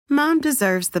Mom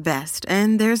deserves the best,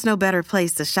 and there's no better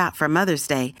place to shop for Mother's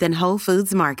Day than Whole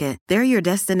Foods Market. They're your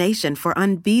destination for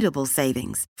unbeatable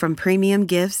savings, from premium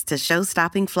gifts to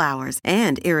show-stopping flowers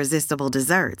and irresistible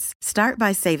desserts. Start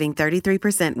by saving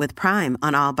 33% with Prime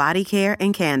on all body care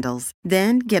and candles.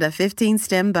 Then get a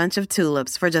 15-stem bunch of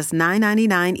tulips for just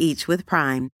 $9.99 each with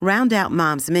Prime. Round out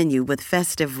Mom's menu with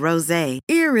festive rosé,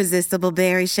 irresistible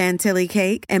berry chantilly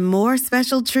cake, and more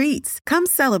special treats. Come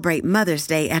celebrate Mother's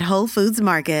Day at Whole Foods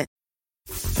Market.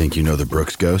 Think you know the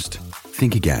Brooks Ghost?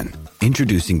 Think again.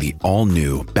 Introducing the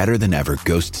all-new, better-than-ever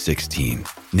Ghost 16.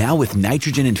 Now with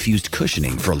nitrogen-infused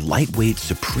cushioning for lightweight,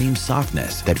 supreme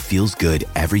softness that feels good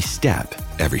every step,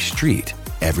 every street,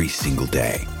 every single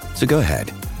day. So go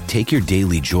ahead, take your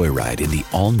daily joyride in the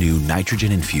all-new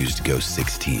nitrogen-infused Ghost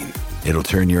 16. It'll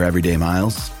turn your everyday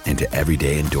miles into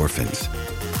everyday endorphins.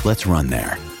 Let's run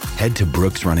there. Head to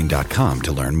brooksrunning.com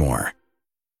to learn more.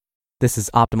 This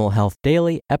is Optimal Health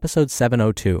Daily, episode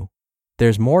 702.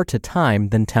 There's More to Time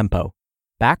Than Tempo,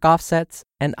 Back Offsets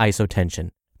and Isotension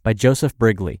by Joseph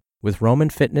Brigley with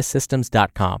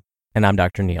RomanFitnessSystems.com. And I'm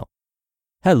Dr. Neil.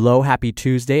 Hello, happy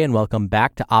Tuesday, and welcome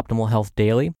back to Optimal Health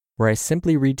Daily, where I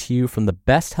simply read to you from the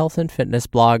best health and fitness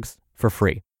blogs for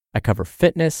free. I cover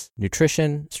fitness,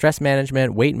 nutrition, stress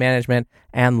management, weight management,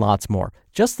 and lots more,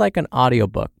 just like an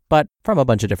audiobook, but from a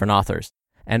bunch of different authors,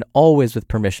 and always with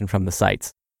permission from the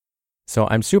sites. So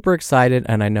I'm super excited,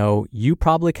 and I know you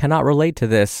probably cannot relate to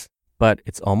this, but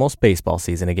it's almost baseball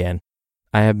season again.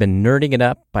 I have been nerding it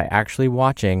up by actually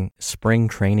watching spring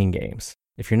training games.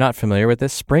 If you're not familiar with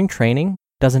this, spring training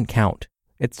doesn't count.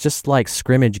 It's just like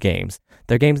scrimmage games.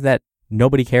 They're games that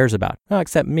nobody cares about,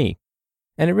 except me.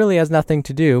 And it really has nothing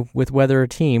to do with whether a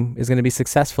team is going to be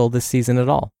successful this season at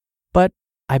all. But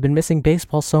I've been missing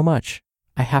baseball so much.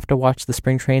 I have to watch the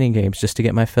spring training games just to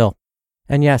get my fill.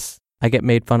 And yes, I get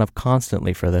made fun of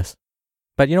constantly for this.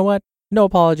 But you know what? No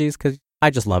apologies, because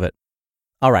I just love it.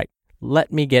 All right,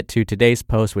 let me get to today's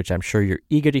post, which I'm sure you're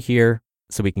eager to hear,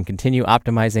 so we can continue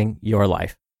optimizing your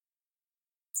life.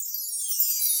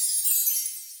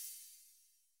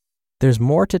 There's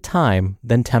More to Time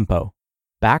Than Tempo,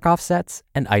 Back Offsets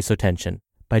and Isotension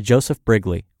by Joseph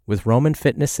Brigley with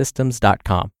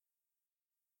RomanFitnessSystems.com.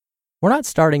 We're not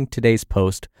starting today's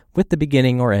post with the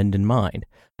beginning or end in mind,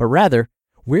 but rather,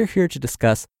 we're here to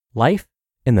discuss life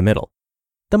in the middle,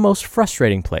 the most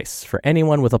frustrating place for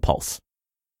anyone with a pulse.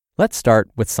 Let's start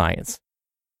with science.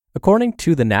 According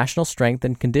to the National Strength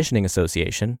and Conditioning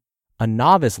Association, a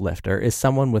novice lifter is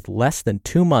someone with less than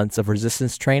 2 months of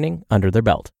resistance training under their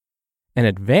belt. An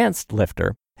advanced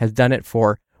lifter has done it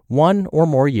for 1 or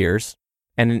more years,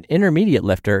 and an intermediate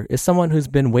lifter is someone who's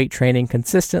been weight training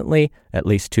consistently at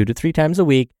least 2 to 3 times a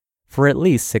week for at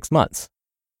least 6 months.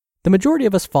 The majority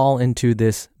of us fall into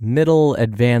this middle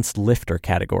advanced lifter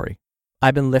category.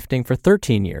 I've been lifting for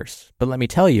 13 years, but let me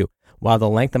tell you, while the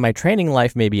length of my training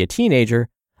life may be a teenager,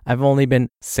 I've only been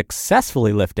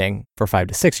successfully lifting for 5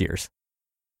 to 6 years.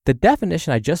 The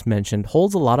definition I just mentioned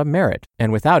holds a lot of merit,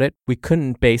 and without it, we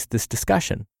couldn't base this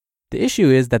discussion. The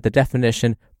issue is that the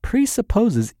definition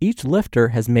presupposes each lifter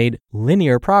has made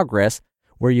linear progress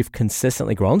where you've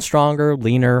consistently grown stronger,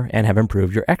 leaner, and have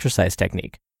improved your exercise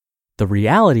technique. The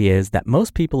reality is that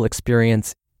most people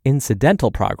experience incidental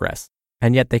progress,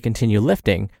 and yet they continue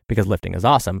lifting because lifting is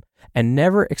awesome, and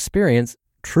never experience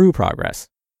true progress.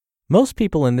 Most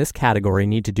people in this category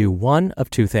need to do one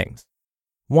of 2 things.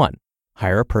 1,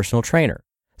 hire a personal trainer,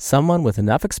 someone with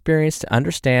enough experience to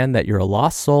understand that you're a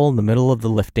lost soul in the middle of the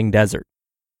lifting desert.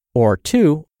 Or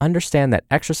 2, understand that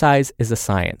exercise is a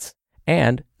science,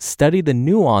 and study the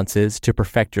nuances to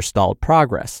perfect your stalled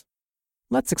progress.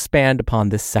 Let's expand upon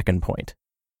this second point.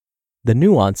 The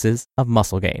nuances of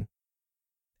muscle gain.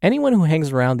 Anyone who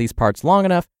hangs around these parts long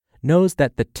enough knows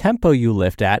that the tempo you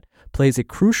lift at plays a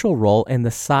crucial role in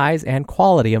the size and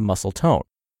quality of muscle tone.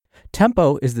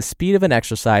 Tempo is the speed of an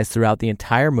exercise throughout the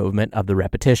entire movement of the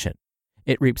repetition.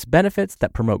 It reaps benefits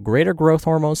that promote greater growth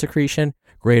hormone secretion,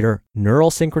 greater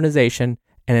neural synchronization,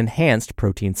 and enhanced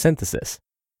protein synthesis.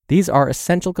 These are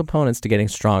essential components to getting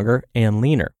stronger and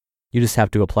leaner. You just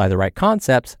have to apply the right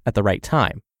concepts at the right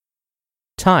time.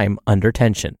 Time under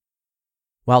tension.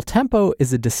 While tempo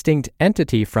is a distinct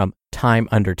entity from time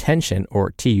under tension,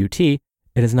 or TUT, it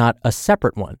is not a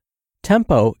separate one.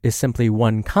 Tempo is simply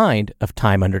one kind of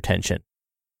time under tension.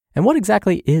 And what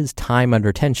exactly is time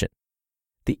under tension?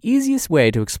 The easiest way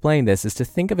to explain this is to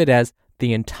think of it as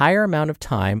the entire amount of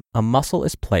time a muscle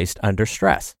is placed under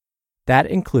stress. That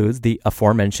includes the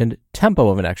aforementioned tempo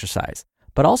of an exercise,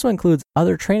 but also includes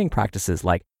other training practices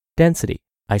like density,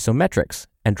 isometrics,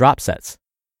 and drop sets.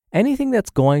 Anything that's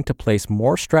going to place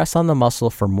more stress on the muscle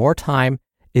for more time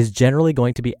is generally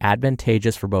going to be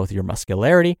advantageous for both your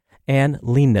muscularity and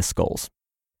leanness goals.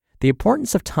 The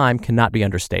importance of time cannot be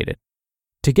understated.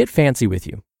 To get fancy with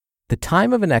you, the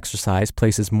time of an exercise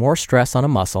places more stress on a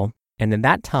muscle, and in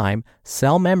that time,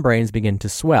 cell membranes begin to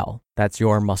swell. That's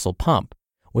your muscle pump,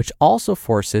 which also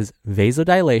forces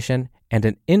vasodilation and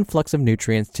an influx of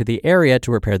nutrients to the area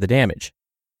to repair the damage.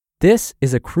 This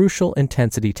is a crucial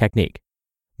intensity technique.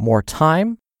 More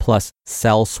time plus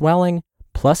cell swelling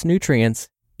plus nutrients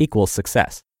equals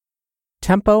success.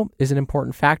 Tempo is an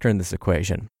important factor in this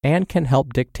equation and can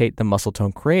help dictate the muscle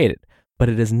tone created, but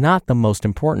it is not the most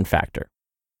important factor.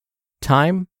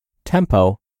 Time,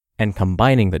 tempo, and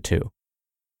combining the two.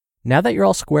 Now that you're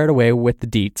all squared away with the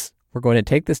deets, we're going to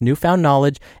take this newfound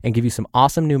knowledge and give you some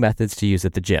awesome new methods to use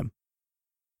at the gym.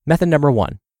 Method number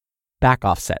 1, back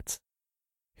off sets.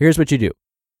 Here's what you do.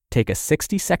 Take a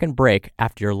 60-second break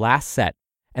after your last set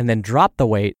and then drop the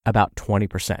weight about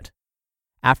 20%.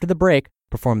 After the break,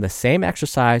 perform the same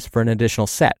exercise for an additional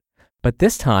set, but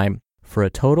this time for a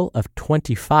total of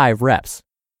 25 reps.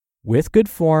 With good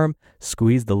form,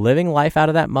 squeeze the living life out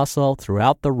of that muscle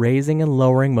throughout the raising and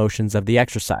lowering motions of the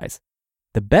exercise.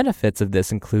 The benefits of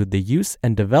this include the use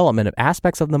and development of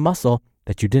aspects of the muscle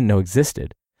that you didn't know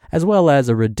existed, as well as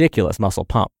a ridiculous muscle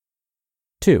pump.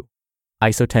 2.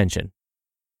 Isotension.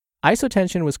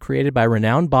 Isotension was created by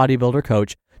renowned bodybuilder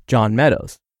coach John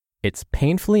Meadows. It's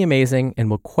painfully amazing and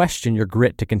will question your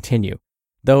grit to continue,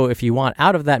 though if you want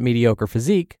out of that mediocre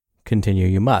physique, continue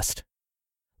you must.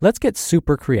 Let's get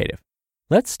super creative.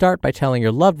 Let's start by telling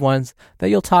your loved ones that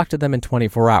you'll talk to them in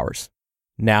 24 hours.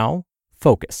 Now,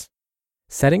 focus.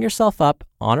 Setting yourself up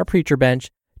on a preacher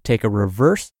bench, take a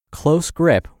reverse close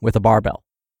grip with a barbell.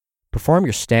 Perform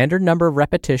your standard number of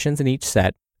repetitions in each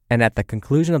set, and at the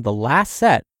conclusion of the last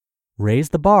set, raise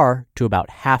the bar to about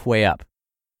halfway up.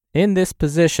 In this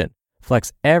position,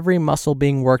 flex every muscle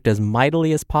being worked as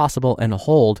mightily as possible and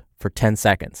hold for 10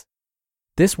 seconds.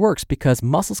 This works because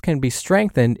muscles can be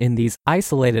strengthened in these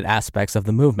isolated aspects of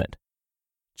the movement.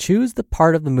 Choose the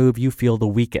part of the move you feel the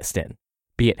weakest in,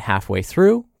 be it halfway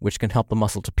through, which can help the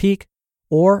muscle to peak,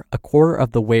 or a quarter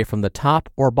of the way from the top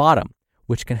or bottom,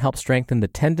 which can help strengthen the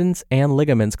tendons and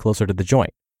ligaments closer to the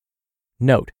joint.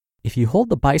 Note, if you hold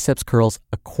the biceps curls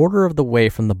a quarter of the way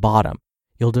from the bottom,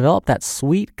 you'll develop that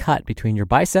sweet cut between your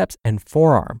biceps and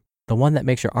forearm, the one that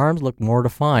makes your arms look more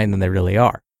defined than they really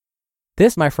are.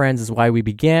 This, my friends, is why we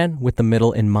began with the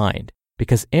middle in mind,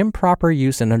 because improper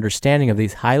use and understanding of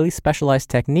these highly specialized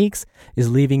techniques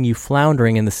is leaving you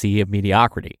floundering in the sea of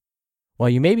mediocrity. While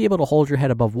you may be able to hold your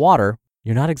head above water,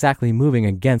 you're not exactly moving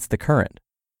against the current.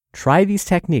 Try these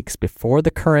techniques before the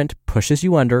current pushes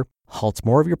you under, halts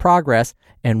more of your progress,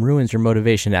 and ruins your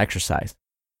motivation to exercise.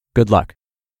 Good luck.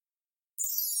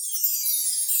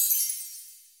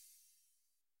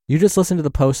 You just listened to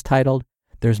the post titled,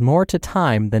 "There's More to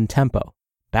Time Than Tempo,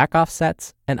 Back Off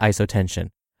Sets and Isotension"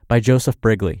 by Joseph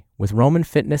Brigley with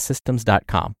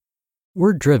RomanFitnessSystems.com.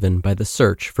 We're driven by the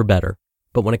search for better,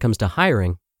 but when it comes to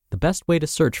hiring, the best way to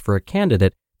search for a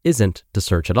candidate isn't to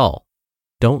search at all.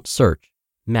 Don't search,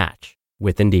 match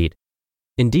with Indeed.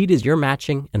 Indeed is your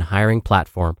matching and hiring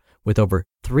platform with over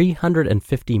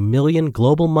 350 million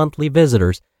global monthly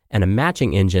visitors and a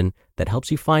matching engine that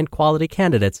helps you find quality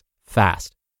candidates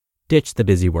fast. Ditch the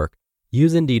busy work.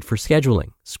 Use Indeed for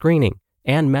scheduling, screening,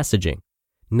 and messaging.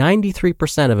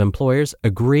 93% of employers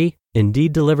agree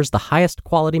Indeed delivers the highest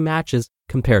quality matches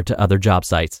compared to other job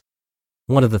sites.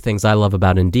 One of the things I love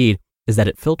about Indeed is that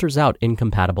it filters out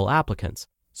incompatible applicants.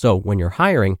 So when you're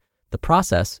hiring, the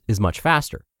process is much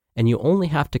faster, and you only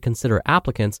have to consider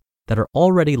applicants that are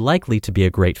already likely to be a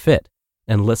great fit.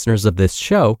 And listeners of this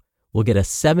show will get a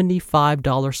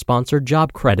 $75 sponsored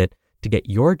job credit to get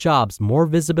your jobs more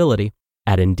visibility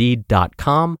at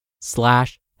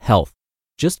Indeed.com/health.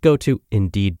 Just go to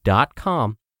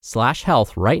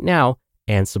Indeed.com/health right now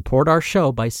and support our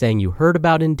show by saying you heard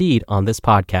about Indeed on this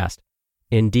podcast.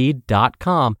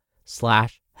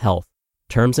 Indeed.com/health.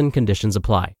 Terms and conditions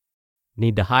apply.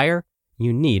 Need to hire?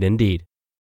 You need Indeed.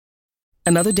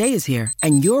 Another day is here,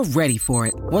 and you're ready for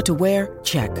it. What to wear?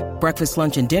 Check. Breakfast,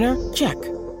 lunch, and dinner? Check.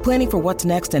 Planning for what's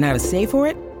next and how to save for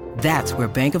it? That's where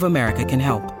Bank of America can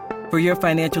help. For your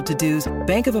financial to-dos,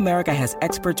 Bank of America has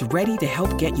experts ready to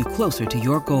help get you closer to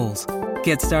your goals.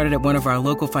 Get started at one of our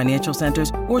local financial centers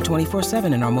or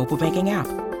 24/7 in our mobile banking app.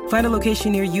 Find a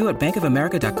location near you at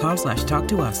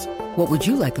bankofamerica.com/talktous. What would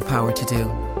you like the power to do?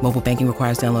 Mobile banking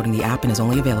requires downloading the app and is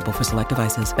only available for select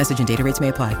devices. Message and data rates may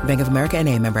apply. Bank of America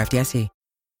NA, member FDIC.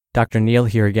 Dr. Neal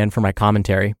here again for my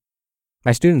commentary.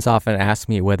 My students often ask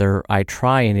me whether I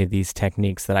try any of these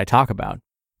techniques that I talk about.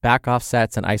 Back off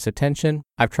sets and isotension,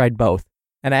 I've tried both.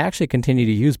 and I actually continue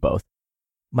to use both.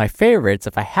 My favorites,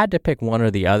 if I had to pick one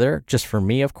or the other, just for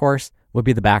me, of course, would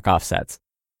be the back offsets.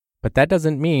 But that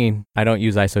doesn't mean I don't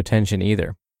use isotension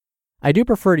either. I do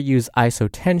prefer to use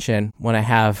isotension when I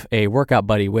have a workout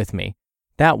buddy with me.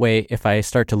 That way, if I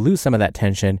start to lose some of that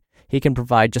tension, he can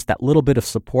provide just that little bit of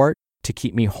support to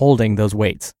keep me holding those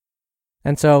weights.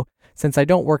 And so, since I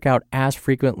don't work out as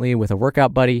frequently with a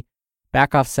workout buddy,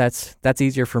 back offsets, that's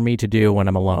easier for me to do when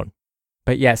I'm alone.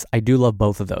 But yes, I do love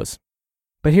both of those.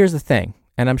 But here's the thing,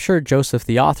 and I'm sure Joseph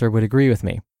the author would agree with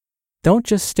me. Don't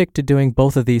just stick to doing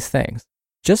both of these things.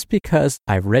 Just because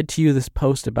I've read to you this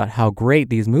post about how great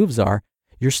these moves are,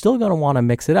 you're still going to want to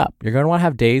mix it up. You're going to want to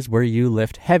have days where you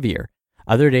lift heavier,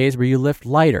 other days where you lift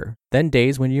lighter, then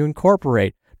days when you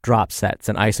incorporate drop sets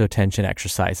and isotension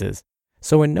exercises.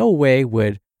 So in no way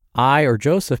would I or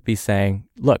Joseph be saying,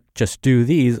 look, just do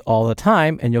these all the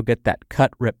time and you'll get that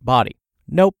cut, rip body.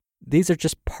 Nope, these are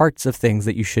just parts of things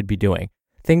that you should be doing,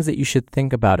 things that you should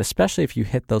think about, especially if you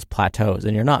hit those plateaus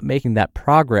and you're not making that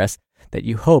progress that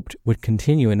you hoped would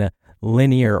continue in a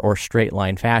linear or straight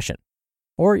line fashion.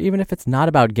 Or even if it's not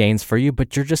about gains for you,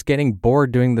 but you're just getting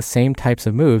bored doing the same types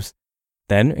of moves,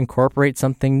 then incorporate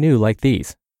something new like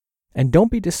these. And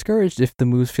don't be discouraged if the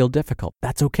moves feel difficult.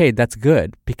 That's okay, that's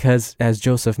good, because as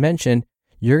Joseph mentioned,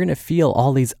 you're going to feel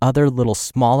all these other little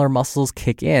smaller muscles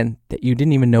kick in that you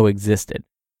didn't even know existed.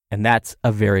 And that's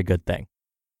a very good thing.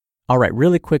 All right,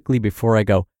 really quickly before I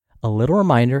go, a little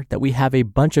reminder that we have a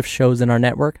bunch of shows in our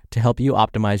network to help you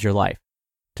optimize your life.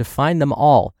 To find them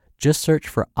all, just search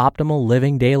for Optimal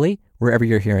Living Daily wherever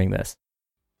you're hearing this.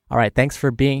 All right, thanks for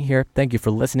being here. Thank you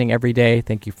for listening every day.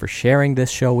 Thank you for sharing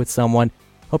this show with someone.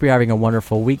 Hope you're having a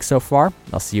wonderful week so far.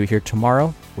 I'll see you here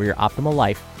tomorrow where your optimal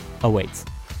life awaits.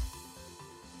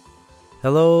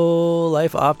 Hello,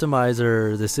 Life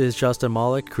Optimizer. This is Justin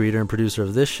Malik, creator and producer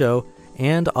of this show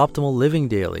and Optimal Living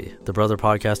Daily, the brother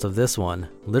podcast of this one.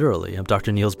 Literally, I'm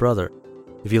Dr. Neil's brother.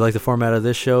 If you like the format of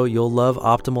this show, you'll love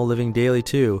Optimal Living Daily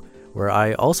too, where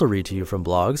I also read to you from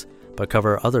blogs, but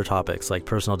cover other topics like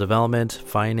personal development,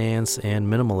 finance, and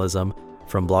minimalism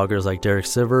from bloggers like Derek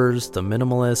Sivers, The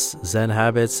Minimalists, Zen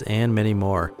Habits, and many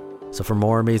more. So for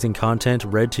more amazing content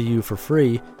read to you for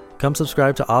free, come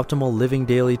subscribe to Optimal Living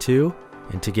Daily too,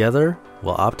 and together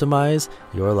we'll optimize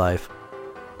your life.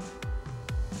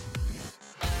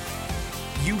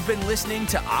 You've been listening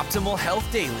to Optimal Health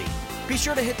Daily. Be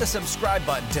sure to hit the subscribe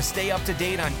button to stay up to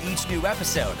date on each new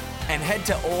episode, and head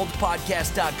to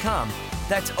oldpodcast.com.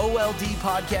 That's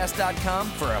oldpodcast.com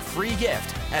for a free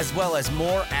gift, as well as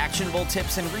more actionable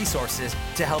tips and resources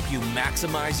to help you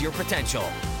maximize your potential.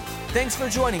 Thanks for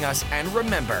joining us, and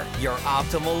remember, your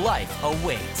optimal life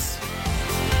awaits.